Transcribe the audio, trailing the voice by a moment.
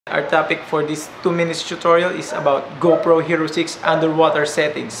Our topic for this 2 minutes tutorial is about GoPro Hero 6 underwater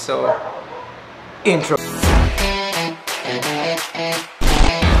settings. So, intro.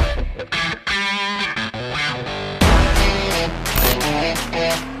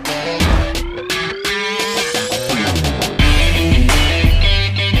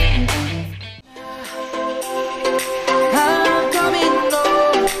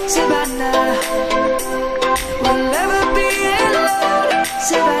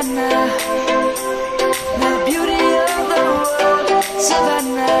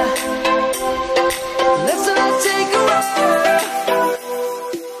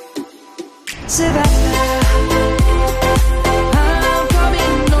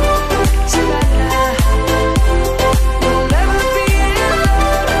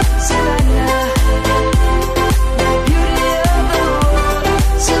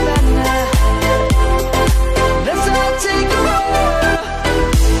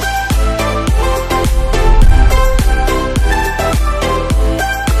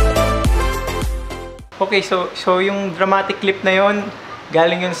 Okay, so yung dramatic clip na yon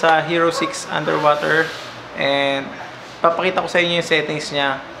galing yun sa Hero 6 underwater, and papakita ko sa inyo yung settings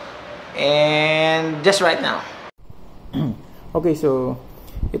niya and just right now. Okay, so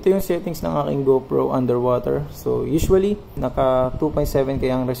ito yung settings ng aking GoPro underwater. So usually naka 2.7K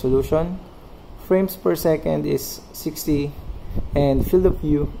ang resolution, frames per second is 60, and field of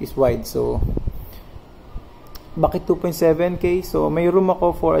view is wide. So bakit 2.7K? So may room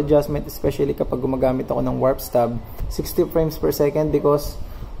ako for adjustment, especially kapag gumagamit ako ng warp stub, 60 frames per second, because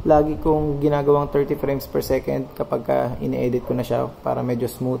lagi kong ginagawang 30 frames per second kapag ini-edit ko na siya para medyo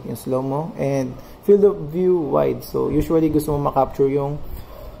smooth yung slow-mo. And field of view wide, so usually gusto mo makapture yung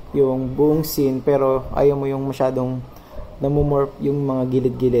buong scene, pero ayaw mo yung masyadong namumorph yung mga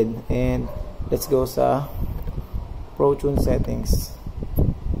gilid-gilid. And let's go sa Pro Tune settings.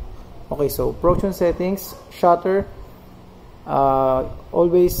 Okay, so Pro Tune settings, shutter,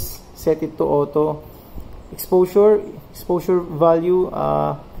 always set it to auto. Exposure value,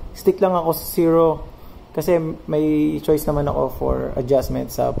 stick lang ako sa 0 kasi may choice naman ako for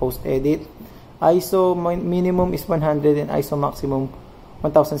adjustment sa post-edit. ISO minimum is 100 and ISO maximum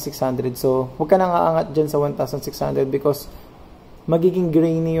 1600. So huwag ka nang aangat dyan sa 1600 because magiging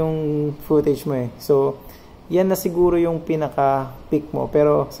grainy yung footage mo eh. So yan na siguro yung pinaka-peak mo.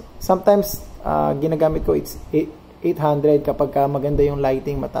 Pero sometimes ginagamit ko it's 800 kapag maganda yung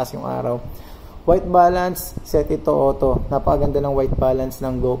lighting, mataas yung araw. White balance, set it to auto. Napakaganda ng white balance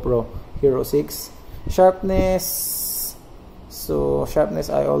ng GoPro Hero 6. Sharpness, so sharpness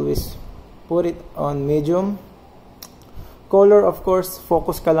I always put it on medium. Color, of course,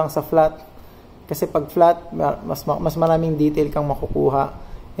 focus ka lang sa flat. Kasi pag flat, mas maraming detail kang makukuha.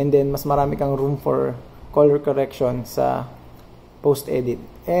 And then mas marami kang room for color correction sa post-edit.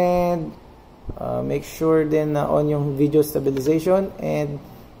 And make sure din na on yung video stabilization, and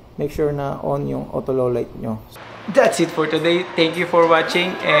make sure na on yung auto low light nyo. That's it for today. Thank you for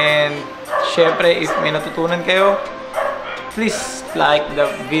watching, and syempre if may natutunan kayo, please like the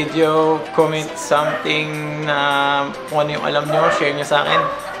video, comment something na kung ano yung alam nyo, share nyo sa akin.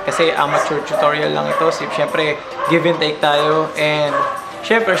 Kasi amateur tutorial lang ito. Syempre give and take tayo, and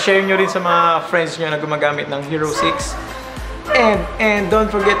syempre, share nyo rin sa mga friends nyo na gumagamit ng Hero 6. And don't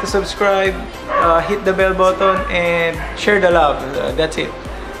forget to subscribe, hit the bell button, and share the love. That's it.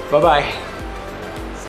 Bye-bye.